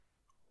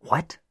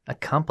What? A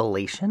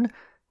compilation?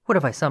 What,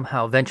 have I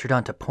somehow ventured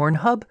onto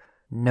Pornhub?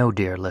 No,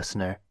 dear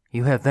listener,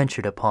 you have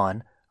ventured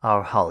upon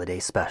our holiday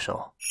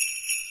special.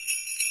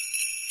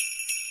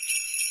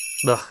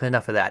 Ugh,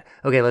 enough of that.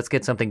 Okay, let's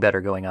get something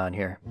better going on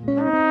here.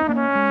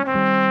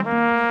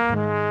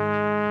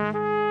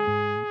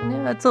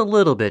 Yeah, it's a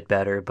little bit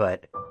better,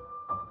 but...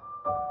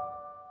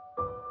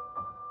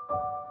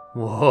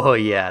 Whoa,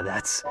 yeah,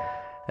 that's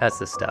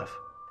the stuff.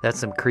 That's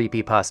some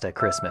creepypasta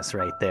Christmas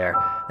right there.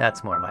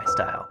 That's more my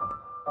style.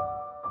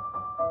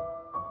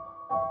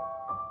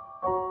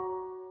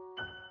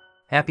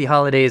 Happy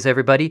holidays,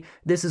 everybody.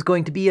 This is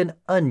going to be an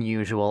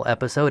unusual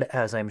episode,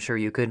 as I'm sure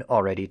you can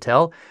already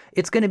tell.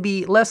 It's going to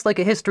be less like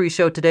a history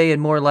show today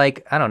and more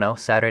like, I don't know,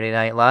 Saturday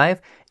Night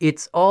Live.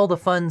 It's all the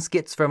fun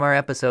skits from our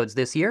episodes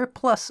this year,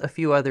 plus a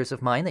few others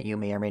of mine that you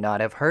may or may not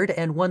have heard,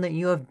 and one that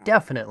you have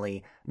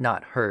definitely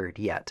not heard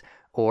yet,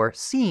 or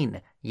seen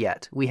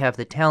yet. We have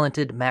the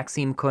talented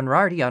Maxime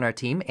Conradi on our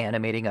team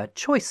animating a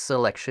choice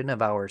selection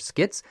of our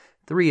skits,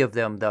 3 of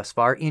them thus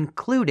far,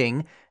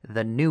 including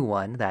the new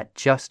one that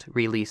just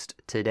released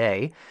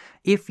today.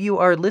 If you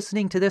are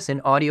listening to this in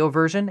audio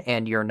version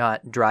and you're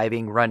not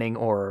driving, running,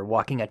 or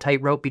walking a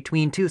tightrope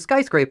between 2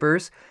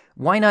 skyscrapers,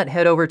 why not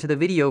head over to the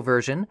video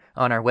version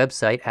on our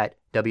website at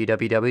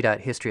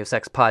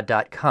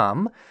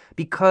www.historyofsexpod.com,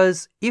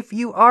 because if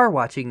you are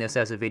watching this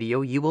as a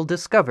video, you will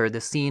discover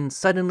the scene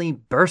suddenly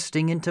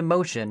bursting into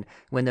motion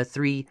when the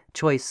 3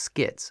 choice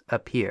skits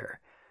appear.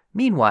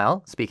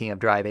 Meanwhile, speaking of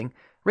driving,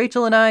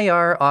 Rachel and I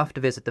are off to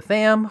visit the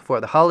fam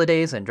for the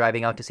holidays and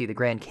driving out to see the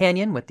Grand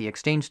Canyon with the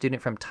exchange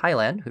student from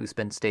Thailand who's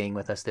been staying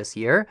with us this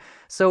year.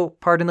 So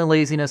pardon the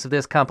laziness of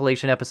this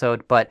compilation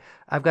episode, but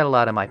I've got a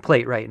lot on my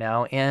plate right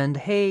now. And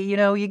hey,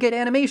 you get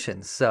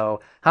animations,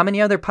 so how many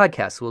other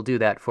podcasts will do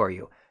that for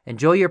you?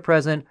 Enjoy your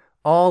present,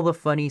 all the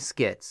funny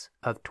skits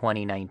of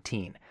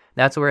 2019.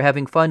 That's what we're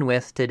having fun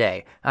with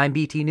today. I'm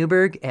BT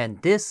Newberg,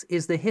 and this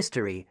is the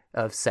history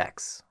of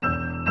sex.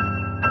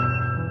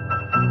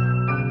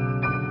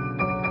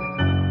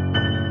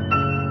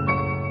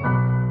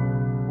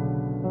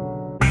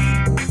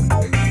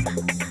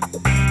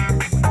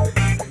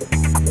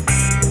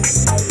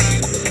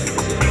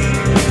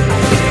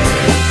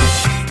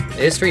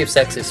 The History of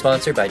Sex is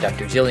sponsored by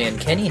Dr. Gillian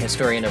Kenny,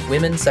 historian of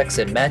women, sex,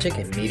 and magic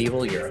in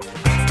medieval Europe.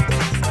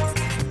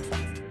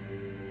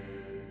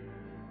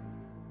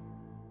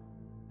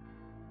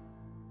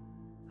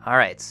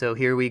 Alright, so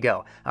here we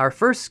go. Our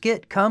first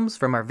skit comes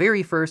from our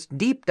very first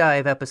deep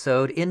dive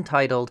episode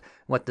entitled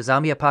What the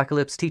Zombie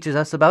Apocalypse Teaches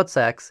Us About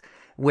Sex,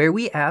 where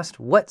we asked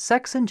what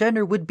sex and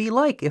gender would be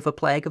like if a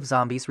plague of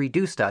zombies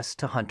reduced us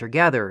to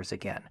hunter-gatherers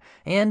again.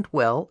 And,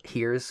 well,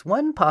 here's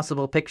one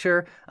possible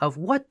picture of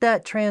what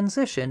that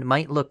transition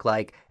might look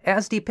like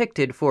as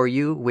depicted for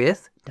you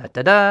with,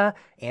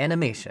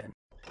 animation.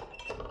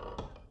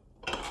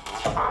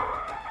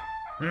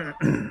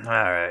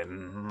 Alright,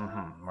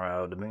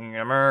 proud to be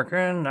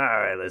American.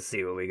 Alright, let's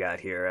see what we got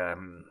here.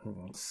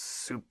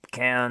 Soup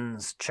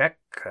cans, check.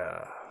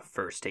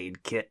 First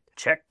aid kit,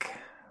 check.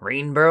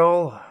 Rain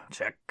barrel,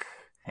 check.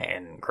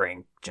 Hand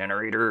crank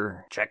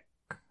generator, check.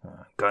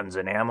 Guns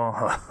and ammo,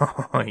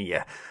 oh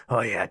yeah,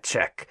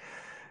 check.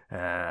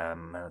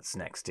 What's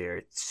next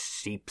here?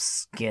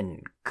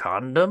 Sheepskin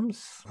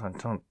condoms? I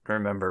don't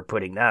remember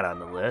putting that on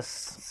the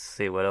list. Let's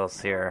see what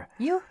else here.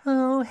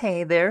 Yoo-hoo,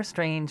 hey there,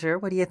 stranger.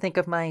 What do you think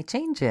of my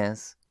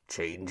changes?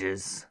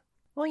 Changes?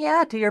 Well,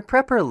 yeah, to your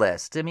prepper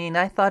list. I mean,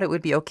 I thought it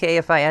would be okay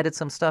if I added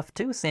some stuff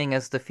too, seeing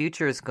as the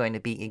future is going to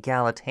be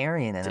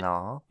egalitarian and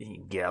all.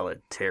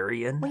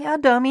 Egalitarian? Well, yeah,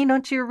 dummy,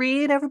 don't you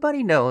read?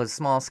 Everybody knows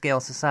small-scale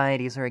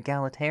societies are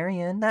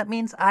egalitarian. That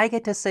means I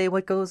get to say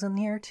what goes in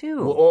here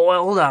too.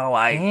 Well, no,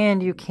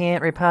 And you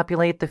can't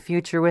repopulate the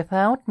future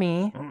without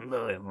me.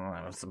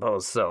 I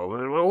suppose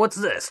so. What's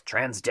this?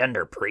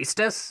 Transgender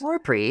priestess? Or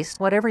priest,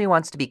 whatever he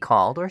wants to be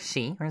called, or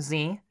she, or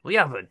z. Well,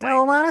 yeah, but...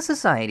 Well, a lot of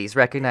societies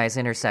recognize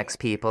intersex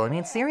people. I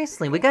mean,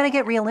 seriously, we gotta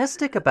get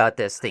realistic about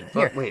this thing.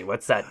 Here. Wait,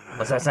 what's that?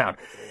 What's that sound?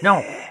 No!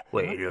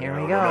 Wait, here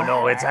we go.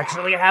 No, it's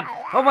actually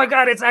Oh my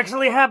god, it's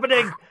actually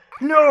happening!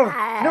 No,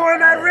 I'm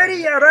not ready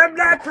yet! I'm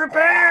not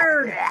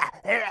prepared!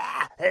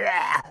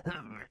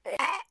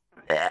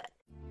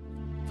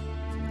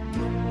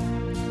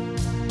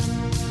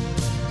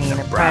 Ain't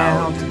it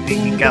proud to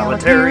be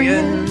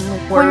egalitarian,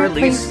 where at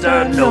least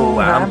I know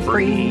I'm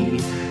free.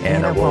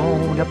 And I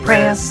won't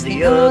oppress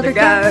the other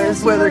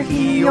guys, whether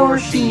he or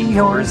she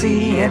or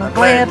Z. And I'll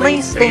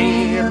gladly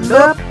stand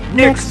up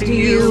next to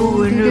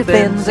you and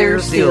defend their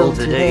still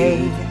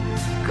today.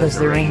 'Cause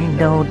there ain't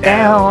no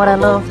doubt I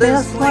love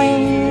this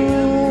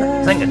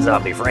land. Sing it,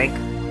 Zombie Frank.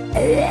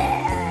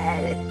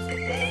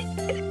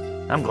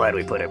 I'm glad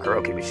we put a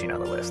karaoke machine on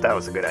the list. That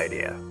was a good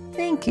idea.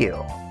 Thank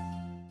you.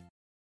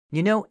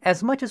 You know,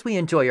 as much as we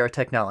enjoy our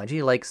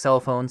technology, like cell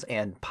phones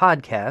and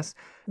podcasts,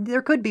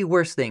 there could be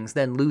worse things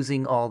than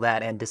losing all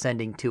that and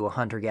descending to a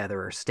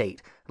hunter-gatherer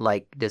state,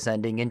 like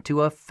descending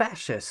into a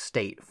fascist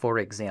state, for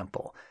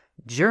example.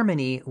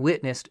 Germany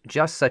witnessed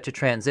just such a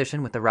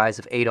transition with the rise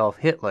of Adolf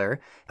Hitler.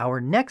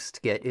 Our next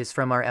skit is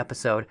from our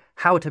episode,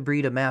 How to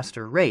Breed a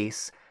Master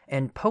Race,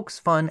 and pokes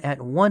fun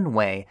at one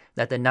way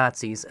that the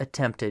Nazis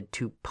attempted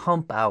to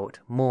pump out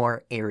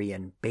more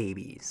Aryan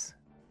babies.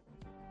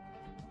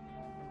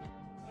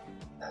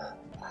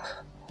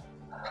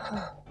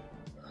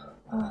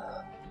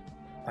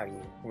 Are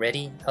you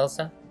ready,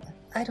 Elsa?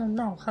 I don't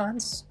know,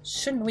 Hans.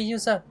 Shouldn't we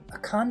use a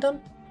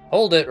condom?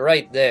 Hold it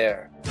right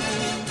there.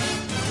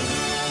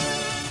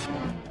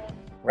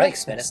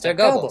 Reichsminister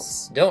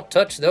Goebbels, don't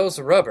touch those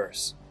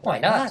rubbers. Why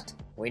not?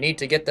 We need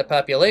to get the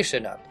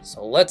population up,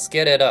 so let's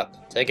get it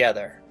up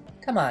together.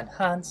 Come on,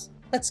 Hans.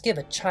 Let's give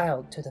a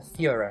child to the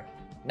Fuhrer.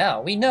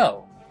 Now we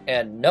know,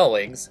 and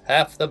knowing's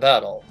half the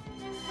battle.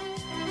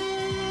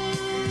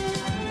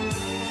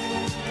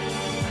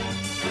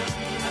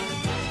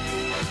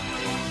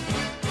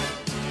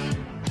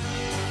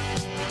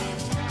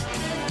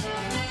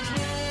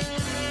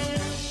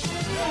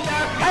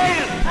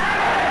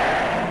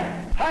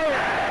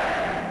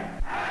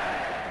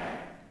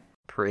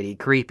 Pretty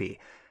creepy.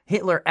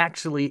 Hitler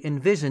actually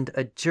envisioned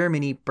a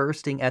Germany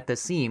bursting at the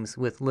seams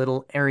with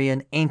little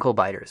Aryan ankle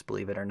biters,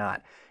 believe it or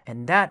not.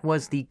 And that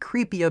was the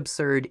creepy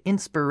absurd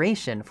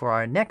inspiration for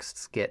our next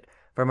skit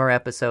from our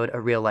episode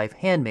A Real Life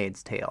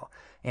Handmaid's Tale.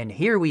 And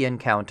here we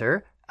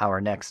encounter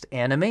our next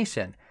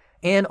animation.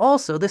 And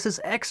also, this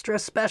is extra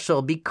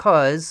special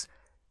because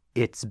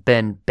it's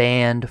been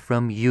banned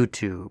from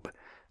YouTube.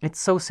 It's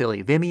so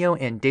silly. Vimeo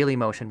and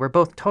Dailymotion, we're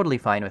both totally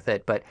fine with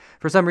it, but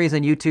for some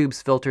reason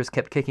YouTube's filters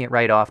kept kicking it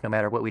right off no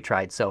matter what we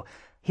tried. So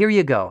here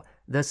you go,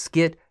 the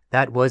skit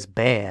that was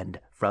banned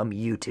from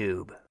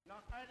YouTube. Nach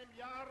einem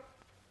Jahr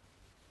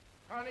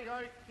kann ich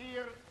euch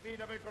hier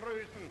wieder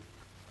begrüßen.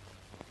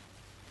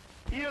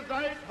 Ihr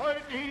seid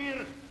heute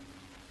hier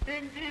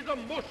in dieser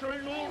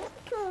Muschelnuss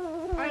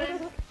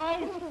ein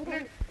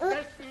Ausschnitt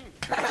dessen,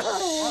 was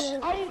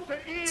außer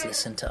ihr Let's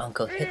listen to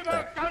Uncle Hitler.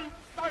 über ganz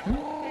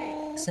Deutschland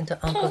Listen to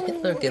Uncle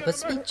Hitler give a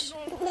speech.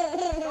 Ihr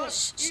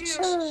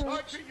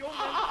deutsche Jungen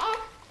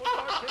und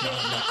deutsche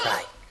No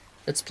cry.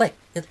 Let's play.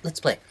 Let's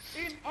play.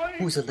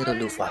 Who's a little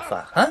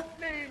Luftwaffe, huh?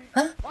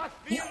 Huh?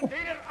 You.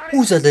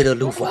 Who's a little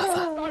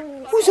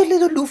Luftwaffe? Who's a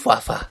little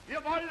Luftwaffe?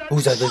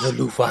 Who's a little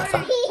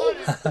Luftwaffe?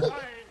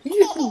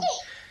 You.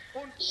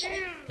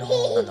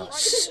 No.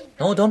 Shh.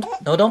 No,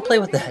 don't play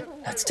with that.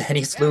 That's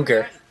Danny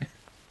Sluger.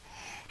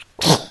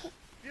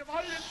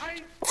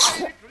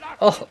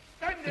 Oh,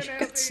 you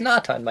got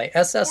snot on my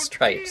SS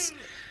stripes.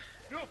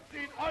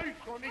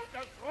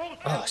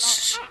 Oh,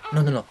 shh.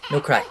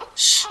 No cry.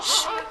 Shh.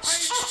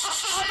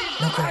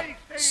 No cry.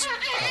 Shh.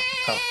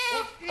 Oh.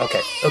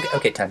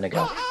 Okay, time to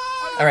go.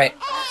 All right.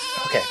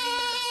 Okay.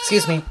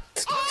 Excuse me.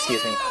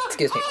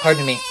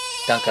 Pardon me,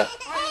 Danke.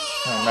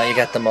 Oh, now you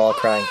got them all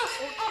crying.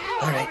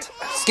 All right.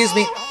 Excuse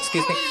me.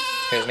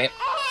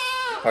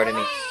 Pardon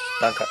me,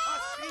 Danke.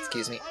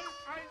 Excuse me.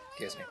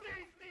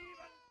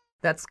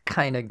 That's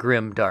kinda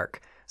grim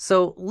dark.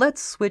 So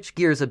let's switch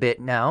gears a bit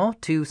now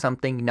to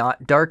something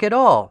not dark at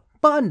all.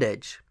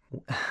 Bondage.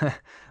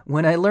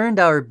 When I learned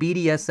our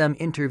BDSM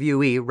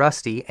interviewee,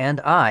 Rusty, and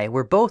I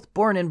were both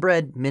born and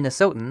bred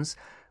Minnesotans,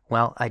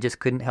 well, I just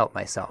couldn't help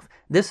myself.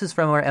 This is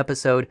from our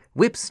episode,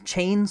 Whips,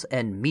 Chains,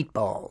 and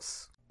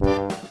Meatballs.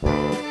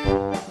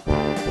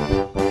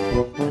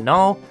 And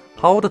now,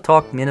 how to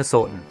talk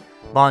Minnesotan,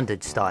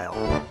 bondage style.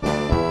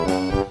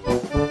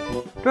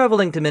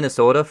 Traveling to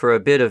Minnesota for a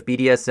bit of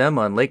BDSM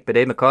on Lake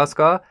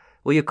Bedemikoska?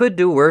 Well, you could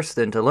do worse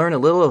than to learn a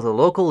little of the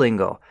local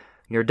lingo.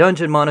 Your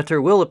dungeon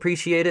monitor will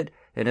appreciate it,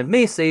 and it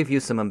may save you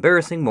some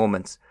embarrassing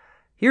moments.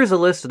 Here's a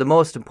list of the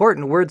most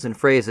important words and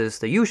phrases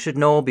that you should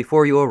know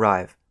before you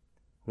arrive.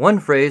 One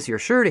phrase you're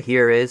sure to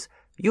hear is,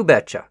 you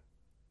betcha.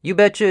 You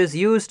betcha is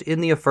used in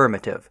the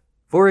affirmative.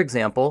 For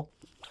example,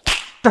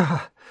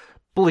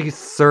 Please,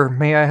 sir,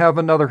 may I have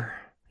another?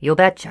 you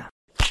betcha.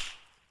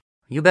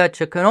 You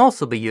betcha can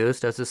also be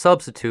used as a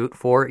substitute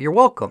for you're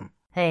welcome.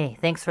 Hey,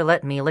 thanks for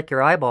letting me lick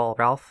your eyeball,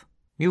 Ralph.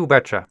 You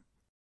betcha.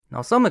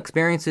 Now, some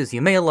experiences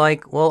you may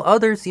like, while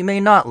others you may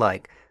not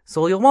like,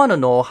 so you'll want to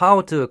know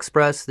how to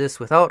express this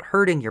without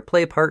hurting your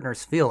play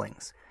partner's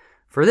feelings.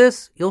 For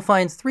this, you'll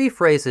find 3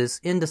 phrases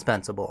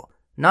indispensable.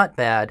 Not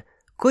bad,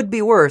 could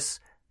be worse,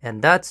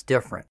 and that's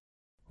different.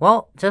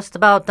 Well, just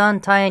about done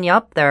tying you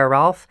up there,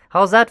 Ralph.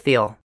 How's that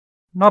feel?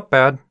 Not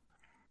bad.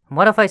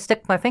 What if I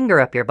stick my finger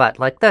up your butt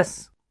like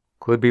this?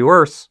 Could be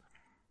worse.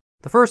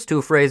 The first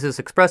 2 phrases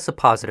express a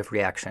positive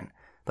reaction,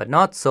 but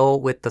not so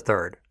with the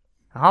third.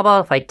 How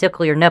about if I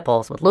tickle your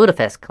nipples with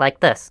lutefisk like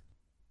this?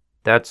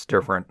 That's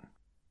different.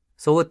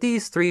 So with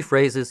these 3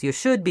 phrases, you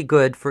should be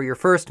good for your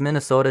first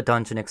Minnesota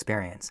dungeon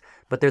experience.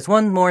 But there's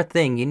one more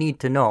thing you need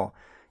to know.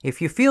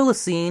 If you feel the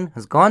scene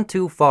has gone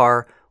too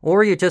far,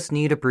 or you just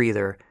need a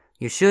breather,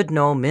 you should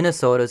know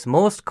Minnesota's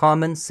most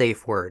common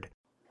safe word.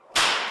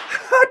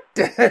 Hot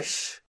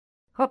dish!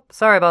 Oh,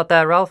 sorry about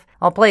that, Ralph.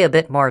 I'll play a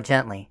bit more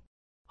gently.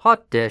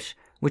 Hot dish,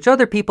 which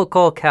other people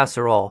call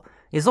casserole,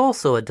 is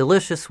also a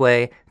delicious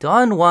way to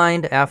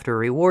unwind after a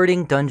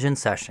rewarding dungeon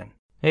session.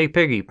 Hey,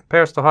 Piggy,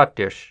 pass the hot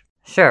dish.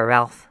 Sure,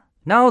 Ralph.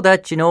 Now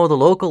that you know the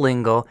local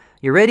lingo,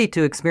 you're ready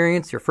to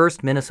experience your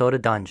first Minnesota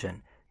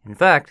dungeon. In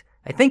fact,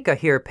 I think I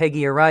hear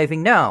Peggy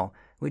arriving now,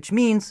 which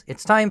means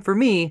it's time for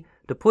me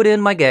to put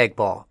in my gag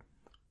ball.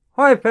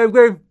 Hi,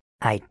 Peggy.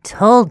 I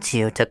told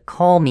you to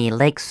call me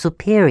Lake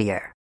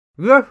Superior.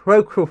 Yes,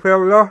 Lake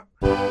Superior.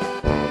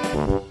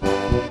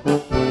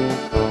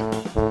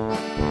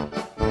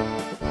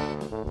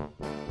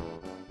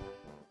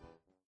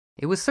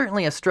 It was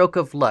certainly a stroke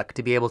of luck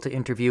to be able to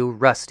interview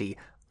Rusty,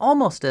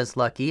 almost as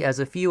lucky as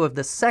a few of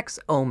the sex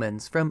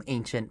omens from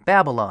ancient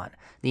Babylon.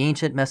 The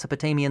ancient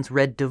Mesopotamians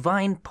read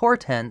divine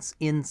portents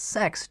in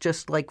sex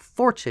just like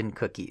fortune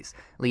cookies,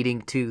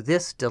 leading to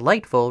this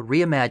delightful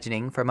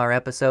reimagining from our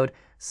episode,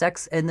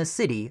 Sex and the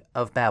City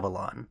of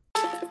Babylon.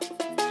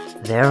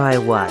 There I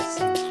was,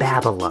 in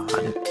Babylon.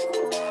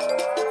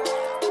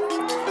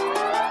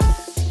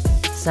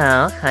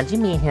 So, how'd you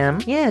meet him?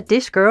 Yeah,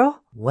 dish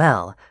girl.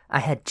 Well, I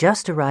had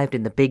just arrived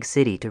in the big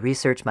city to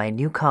research my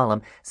new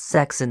column,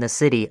 Sex in the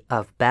City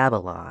of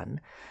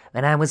Babylon,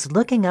 and I was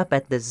looking up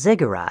at the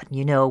ziggurat,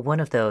 one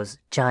of those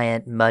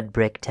giant mud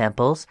brick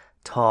temples,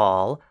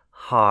 tall,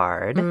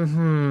 hard.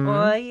 Mm-hmm.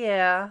 Oh,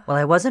 yeah. Well,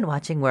 I wasn't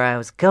watching where I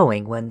was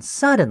going when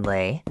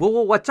suddenly...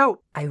 Whoa, watch out!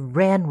 I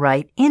ran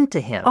right into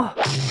him.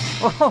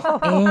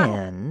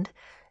 And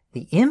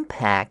the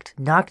impact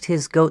knocked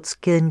his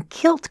goatskin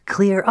kilt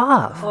clear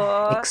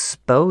off,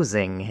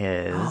 exposing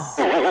his...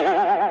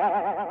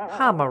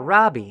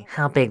 Hammurabi.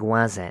 How big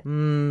was it?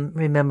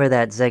 Remember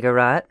that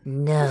ziggurat?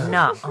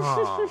 No.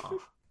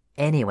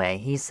 Anyway,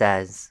 he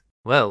says...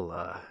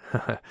 Well,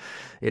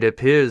 it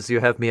appears you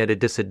have me at a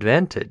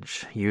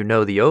disadvantage. You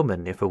know the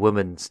omen. If a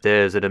woman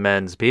stares at a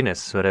man's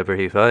penis, whatever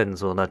he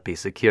finds will not be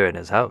secure in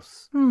his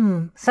house.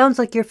 Sounds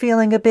like you're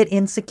feeling a bit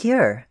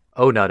insecure.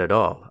 Oh, not at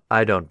all.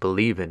 I don't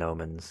believe in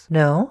omens.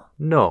 No?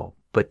 No,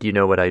 but you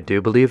know what I do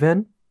believe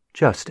in?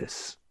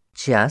 Justice.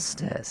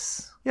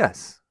 Justice?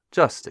 Yes,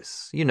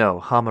 justice. You know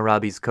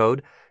Hammurabi's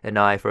code. An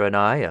eye for an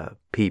eye, a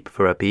peep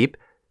for a peep.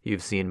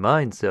 You've seen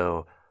mine,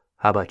 so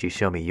how about you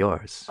show me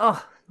yours?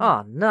 Oh,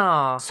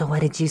 no. So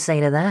what did you say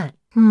to that?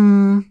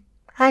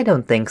 I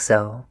don't think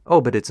so.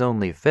 Oh, but it's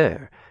only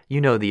fair.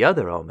 You know the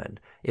other omen.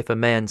 If a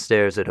man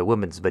stares at a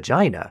woman's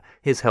vagina,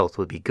 his health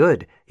will be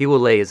good. He will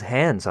lay his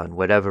hands on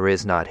whatever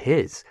is not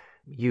his.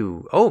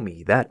 You owe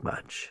me that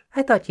much.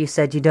 I thought you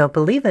said you don't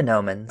believe in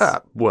omens.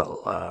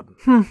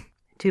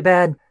 Too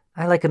bad.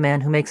 I like a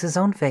man who makes his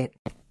own fate.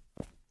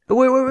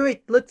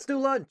 Wait. Let's do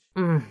lunch.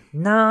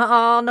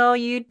 No,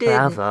 you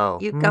didn't. Bravo.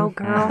 You go,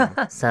 girl.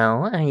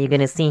 So, are you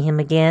gonna see him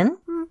again?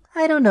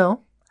 I don't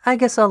know. I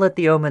guess I'll let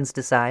the omens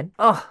decide.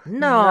 Oh,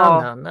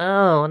 no.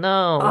 No.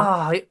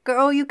 Oh,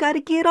 girl, you gotta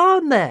get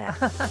on that.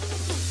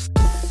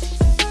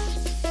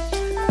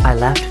 I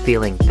left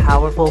feeling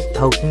powerful,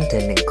 potent,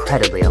 and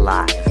incredibly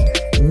alive.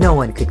 No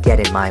one could get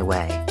in my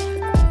way.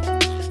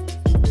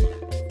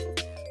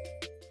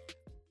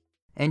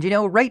 And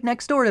right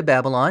next door to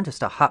Babylon,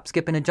 just a hop,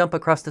 skip, and a jump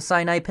across the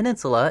Sinai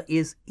Peninsula,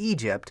 is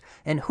Egypt.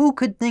 And who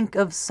could think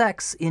of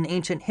sex in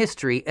ancient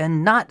history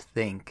and not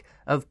think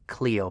of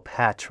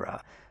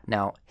Cleopatra?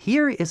 Now,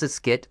 here is a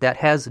skit that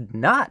has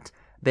not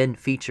been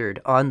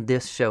featured on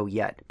this show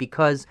yet,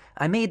 because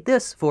I made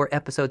this for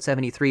episode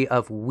 73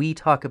 of We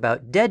Talk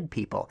About Dead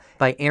People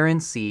by Aaron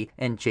C.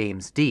 and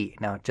James D.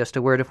 Now, just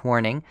a word of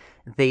warning,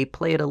 they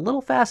play it a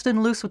little fast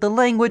and loose with the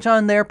language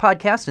on their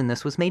podcast, and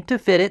this was made to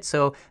fit it,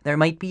 so there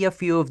might be a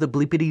few of the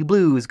bleepity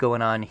blues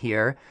going on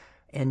here.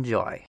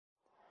 Enjoy.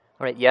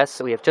 All right, yes,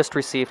 so we have just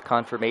received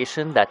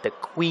confirmation that the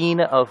Queen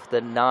of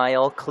the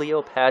Nile,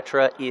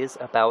 Cleopatra, is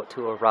about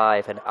to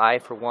arrive, and I,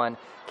 for one,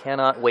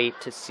 cannot wait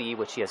to see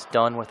what she has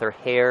done with her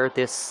hair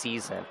this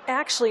season.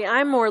 Actually,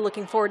 I'm more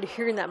looking forward to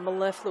hearing that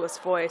mellifluous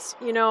voice.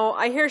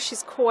 I hear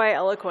she's quite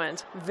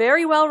eloquent,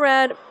 very well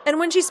read, and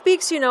when she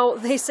speaks,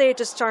 they say it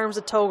just charms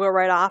a toga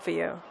right off of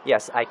you.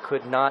 Yes, I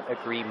could not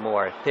agree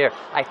more. There,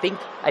 I think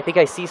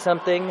I see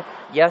something.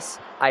 Yes,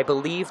 I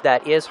believe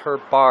that is her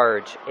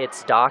barge.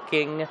 It's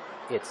docking.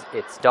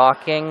 It's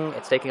docking.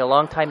 It's taking a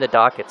long time to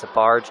dock. It's a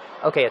barge.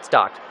 Okay, it's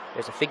docked.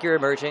 There's a figure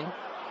emerging.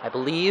 I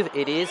believe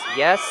it is.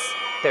 Yes,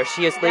 there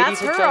she is, ladies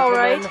That's and her, gentlemen. all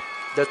right.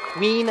 The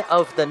Queen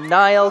of the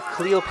Nile,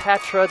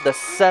 Cleopatra the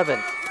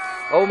Seventh.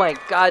 Oh my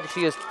God,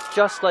 she is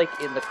just like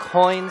in the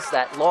coins.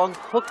 That long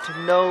hooked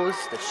nose,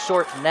 the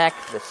short neck,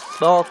 the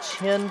small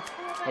chin,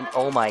 and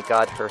oh my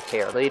God, her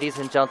hair. Ladies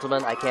and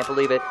gentlemen, I can't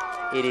believe it.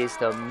 It is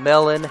the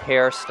melon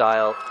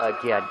hairstyle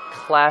again.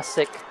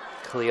 Classic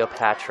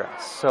Cleopatra.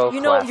 So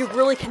classic. You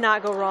really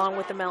cannot go wrong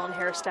with the melon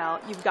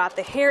hairstyle. You've got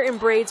the hair in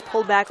braids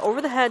pulled back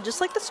over the head,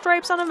 just like the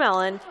stripes on a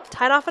melon,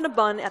 tied off in a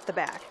bun at the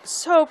back.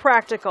 So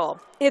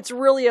practical. It's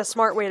really a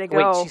smart way to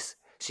go. Wait,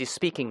 she's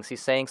speaking.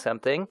 She's saying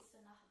something.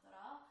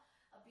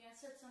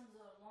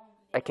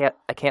 I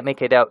can't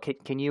make it out.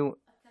 Can you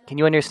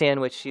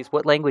understand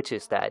what language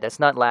is that? That's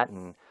not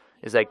Latin.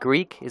 Is that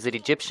Greek? Is it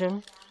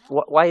Egyptian?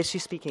 Why is she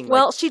speaking?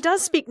 Well, she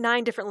does speak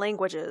 9 different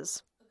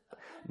languages.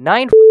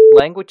 9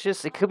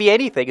 languages? It could be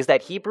anything. Is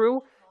that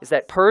Hebrew? Is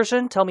that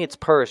Persian? Tell me it's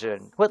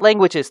Persian. What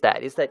language is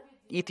that? Is that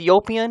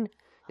Ethiopian?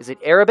 Is it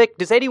Arabic?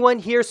 Does anyone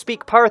here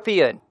speak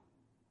Parthian?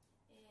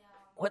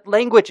 What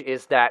language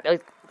is that?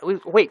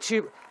 Wait,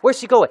 where's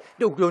she going?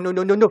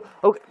 No.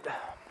 Oh,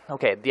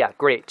 Okay, yeah,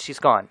 great. She's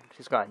gone.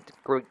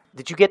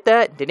 Did you get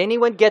that? Did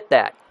anyone get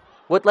that?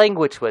 What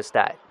language was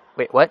that?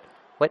 Wait, what?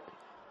 What?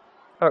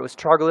 Oh, it was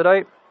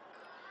troglodyte?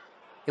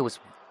 It was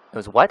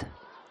what?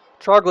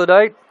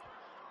 Troglodyte?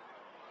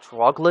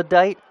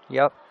 Troglodyte?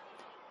 Yep.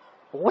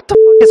 What the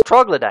fuck is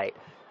troglodyte?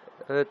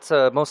 It's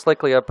most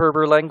likely a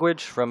Berber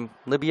language from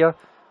Libya.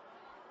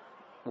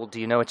 Well, do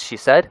you know what she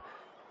said?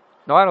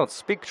 No, I don't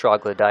speak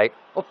troglodyte.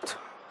 Oh,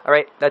 all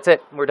right, that's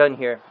it. We're done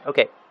here.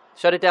 Okay,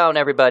 shut it down,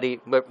 everybody.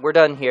 We're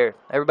done here.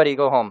 Everybody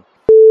go home.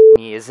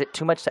 Is it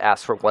too much to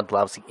ask for one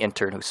lousy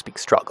intern who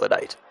speaks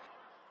troglodyte?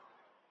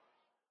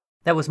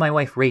 That was my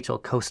wife Rachel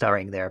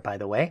co-starring there, by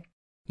the way.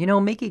 You know,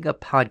 making a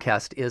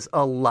podcast is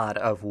a lot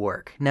of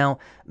work. Now,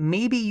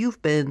 maybe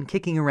you've been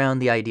kicking around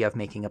the idea of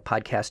making a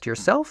podcast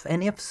yourself,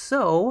 and if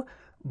so,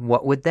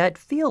 what would that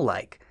feel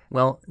like?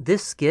 Well,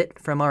 this skit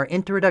from our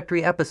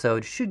introductory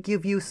episode should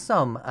give you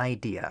some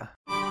idea.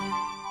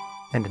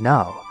 And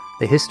now,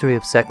 The History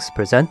of Sex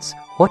presents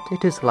What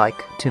It Is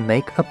Like to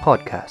Make a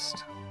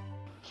Podcast.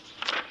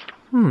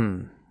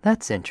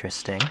 That's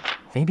interesting.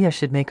 Maybe I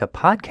should make a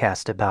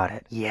podcast about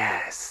it.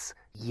 Yes.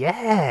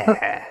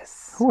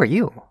 Who are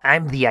you?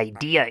 I'm the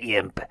idea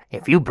imp.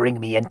 If you bring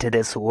me into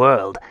this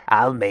world,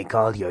 I'll make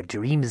all your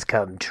dreams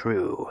come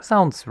true.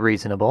 Sounds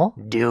reasonable.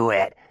 Do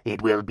it.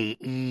 It will be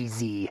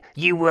easy.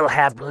 You will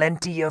have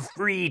plenty of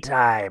free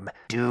time.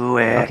 Do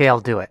it. Okay, I'll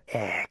do it.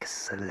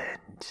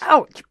 Excellent.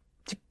 Ow!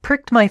 You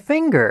pricked my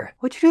finger.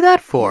 What'd you do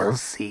that for? You'll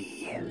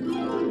see.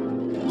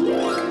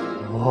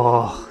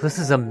 Whoa, this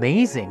is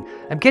amazing.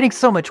 I'm getting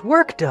so much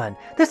work done.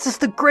 This is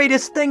the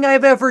greatest thing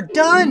I've ever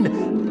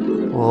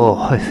done. Oh,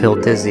 I feel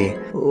dizzy.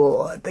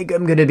 Oh, I think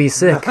I'm gonna be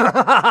sick.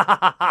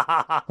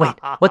 Wait,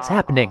 what's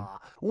happening?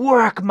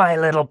 Work, my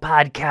little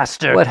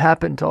podcaster. What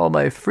happened to all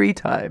my free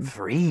time?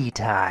 Free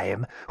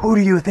time? Who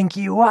do you think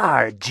you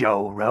are,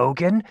 Joe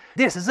Rogan?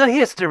 This is a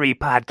history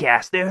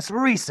podcast. There's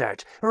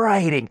research,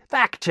 writing,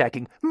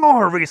 fact-checking,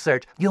 more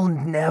research. You'll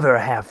never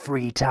have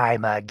free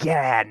time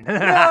again.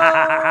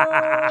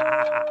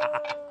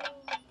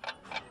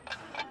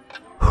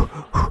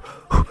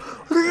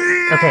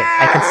 Okay,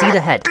 I can see the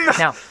head.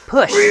 Now,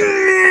 push.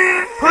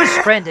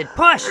 Push, Brendan,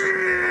 push!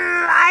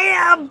 I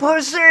am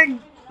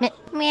pushing.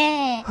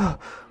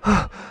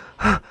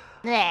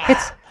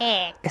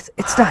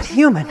 It's not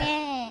human.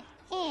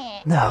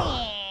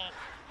 No,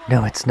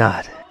 it's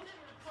not.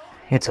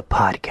 It's a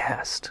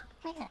podcast.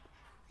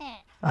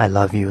 I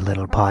love you,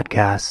 little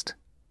podcast.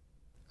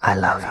 I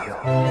love you.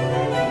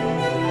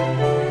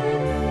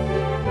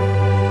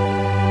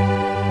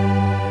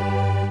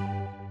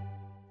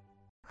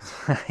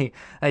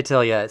 I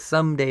tell ya,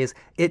 some days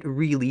it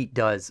really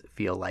does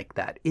feel like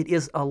that. It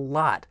is a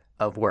lot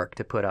of work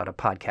to put out a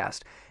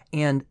podcast,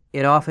 and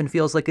it often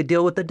feels like a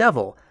deal with the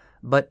devil.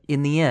 But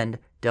in the end,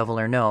 devil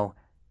or no,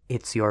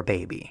 it's your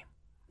baby.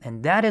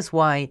 And that is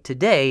why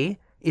today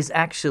is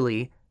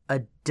actually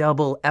a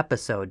double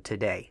episode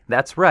today.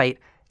 That's right.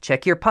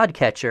 Check your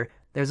podcatcher.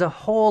 There's a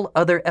whole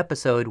other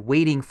episode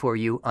waiting for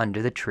you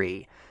under the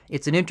tree.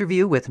 It's an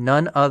interview with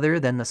none other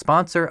than the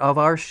sponsor of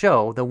our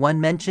show, the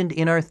one mentioned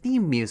in our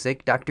theme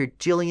music, Dr.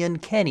 Gillian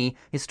Kenny,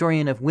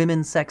 historian of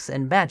women, sex,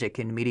 and magic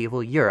in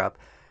medieval Europe.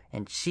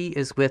 And she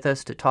is with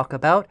us to talk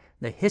about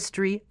the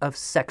history of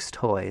sex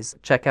toys.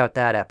 Check out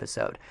that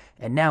episode.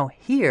 And now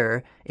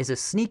here is a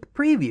sneak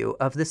preview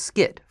of the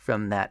skit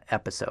from that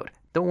episode.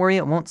 Don't worry,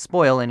 it won't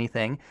spoil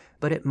anything,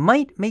 but it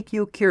might make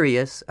you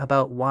curious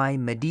about why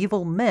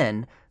medieval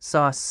men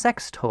saw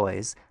sex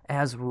toys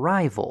as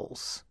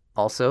rivals.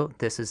 Also,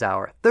 this is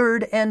our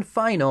third and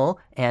final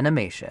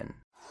animation.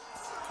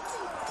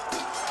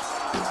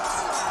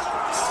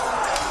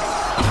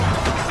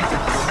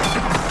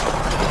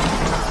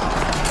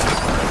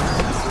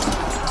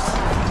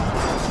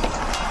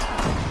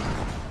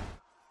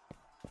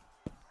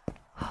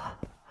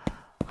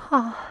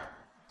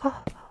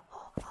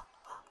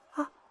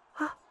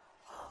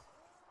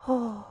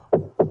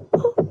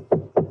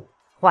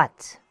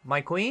 What?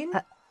 My queen?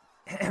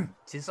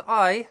 'Tis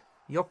I,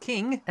 your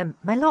king.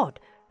 My lord.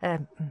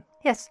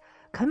 Yes,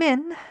 come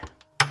in.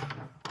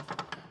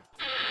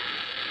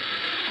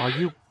 Are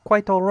you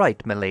quite all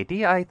right,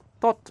 milady? I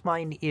thought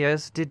mine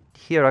ears did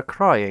hear a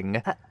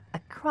crying. A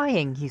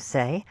crying, you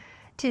say?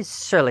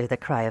 'Tis surely the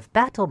cry of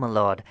battle, my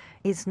lord.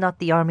 Is not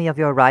the army of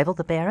your rival,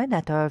 the Baron,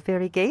 at our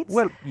very gates?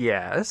 Well,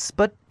 yes,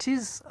 but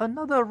 'tis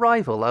another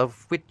rival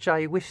of which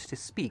I wish to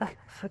speak.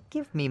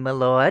 Forgive me, my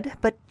lord,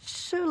 but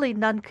surely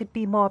none could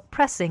be more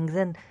pressing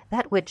than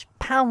that which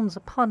pounds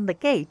upon the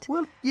gate.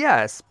 Well,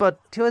 yes, but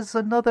 'tis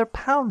another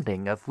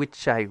pounding of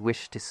which I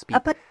wish to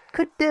speak. But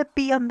could there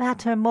be a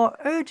matter more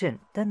urgent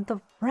than the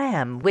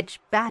ram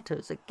which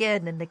batters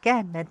again and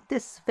again at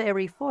this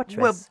very fortress?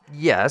 Well,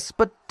 yes,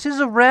 but 'tis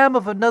a ram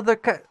of another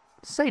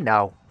Say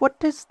now, what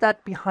is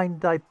that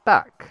behind thy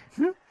back?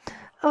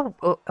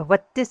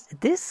 What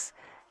this?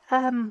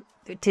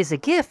 'Tis a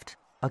gift.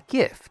 A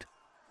gift?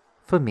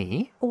 For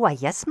me? Why,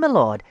 yes, my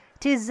lord.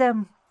 'Tis,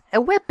 a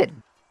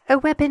weapon. A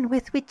weapon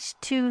with which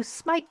to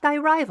smite thy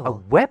rival. A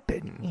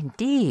weapon?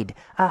 Indeed,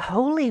 a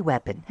holy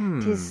weapon.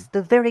 'Tis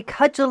the very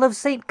cudgel of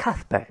Saint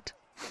Cuthbert.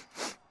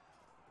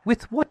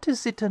 With what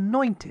is it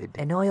anointed?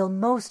 An oil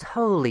most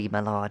holy,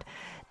 my lord,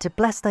 to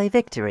bless thy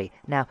victory.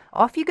 Now,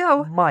 off you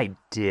go. My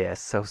dear,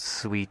 so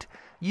sweet.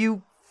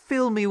 You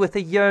fill me with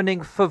a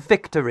yearning for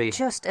victory.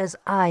 Just as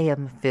I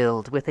am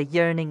filled with a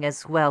yearning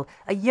as well,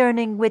 a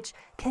yearning which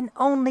can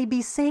only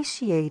be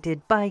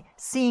satiated by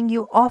seeing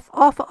you off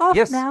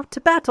Yes. now to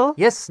battle.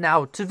 Yes,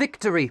 now, to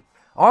victory,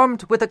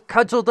 armed with a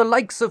cudgel the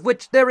likes of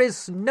which there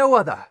is no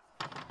other.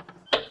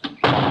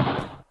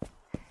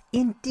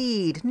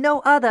 Indeed,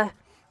 no other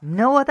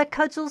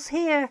cudgels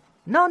here,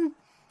 none,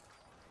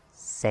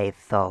 save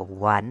for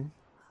one.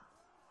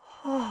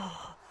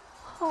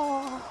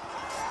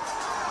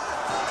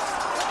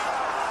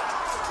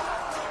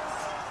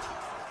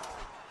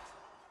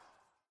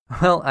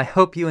 Well, I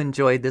hope you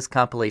enjoyed this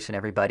compilation,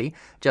 everybody,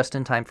 just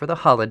in time for the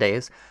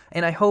holidays,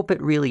 and I hope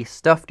it really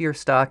stuffed your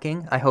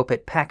stocking. I hope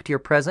it packed your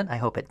present. I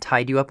hope it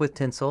tied you up with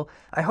tinsel.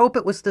 I hope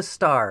it was the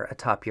star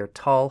atop your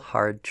tall,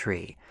 hard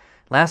tree.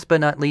 Last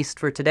but not least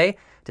for today,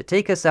 to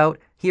take us out,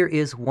 here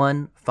is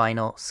one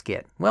final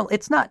skit. Well,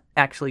 it's not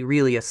actually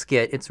really a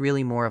skit, it's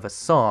really more of a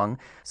song,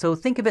 so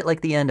think of it like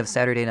the end of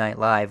Saturday Night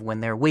Live when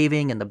they're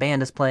waving and the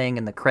band is playing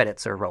and the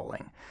credits are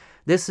rolling.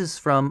 This is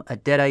from a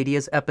Dead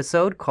Ideas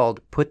episode called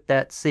Put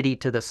That City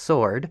to the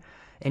Sword,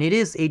 and it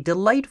is a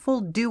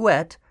delightful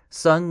duet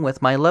sung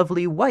with my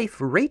lovely wife,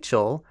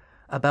 Rachel,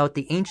 about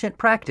the ancient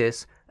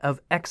practice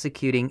of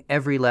executing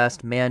every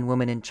last man,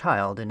 woman, and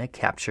child in a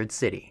captured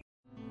city.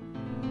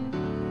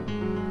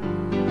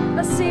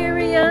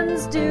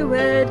 Assyrians do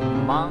it,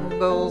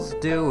 Mongols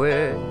do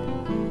it.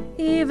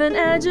 even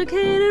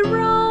educated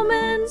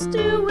Romans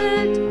do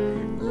it.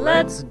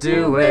 Let's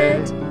do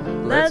it.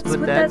 Let's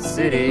put that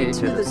city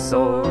to the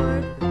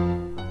sword.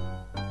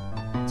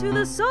 To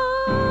the sword.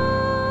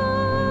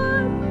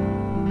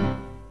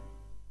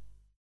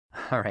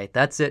 All right,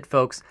 that's it,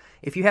 folks.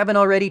 If you haven't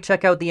already,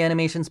 check out the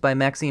animations by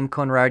Maxime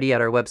Conradi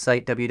at our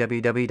website,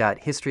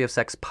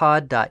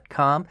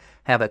 www.historyofsexpod.com.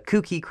 Have a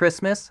kooky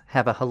Christmas,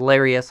 have a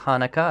hilarious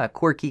Hanukkah, a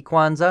quirky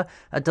Kwanzaa,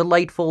 a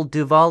delightful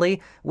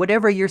Diwali,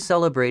 whatever you're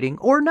celebrating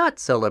or not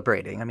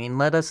celebrating. I mean,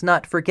 let us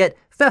not forget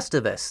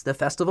Festivus, the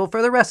festival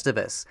for the rest of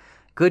us.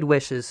 Good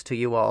wishes to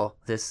you all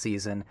this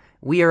season.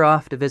 We are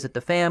off to visit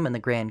the fam in the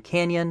Grand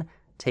Canyon.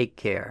 Take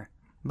care.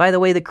 By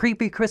the way, the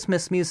creepy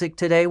Christmas music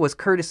today was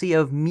courtesy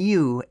of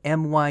Mew,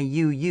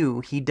 M-Y-U-U.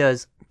 He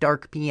does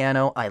dark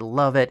piano. I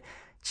love it.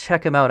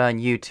 Check him out on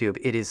YouTube.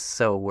 It is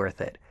so worth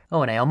it.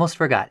 Oh, and I almost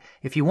forgot.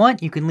 If you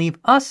want, you can leave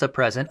us a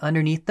present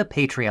underneath the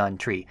Patreon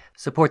tree.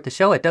 Support the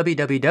show at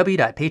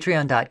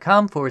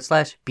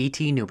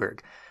www.patreon.com/BT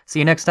Newberg. See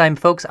you next time,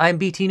 folks. I'm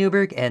BT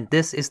Newberg, and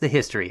this is the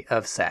history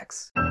of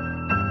sex.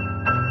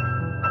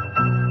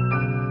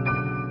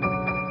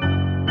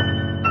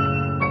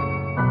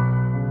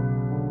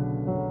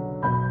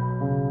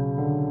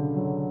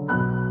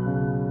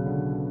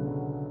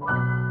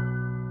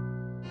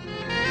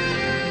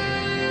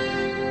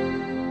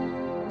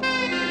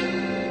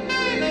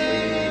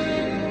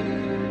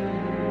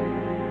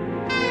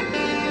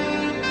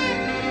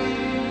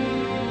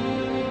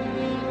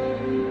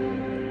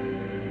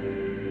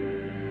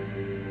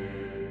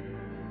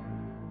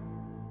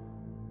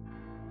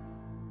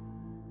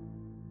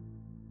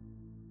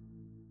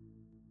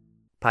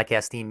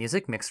 Podcast theme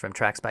music mixed from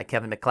tracks by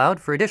Kevin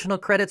MacLeod. For additional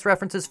credits,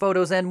 references,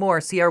 photos, and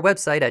more, see our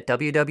website at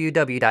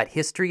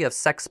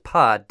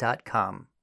www.historyofsexpod.com.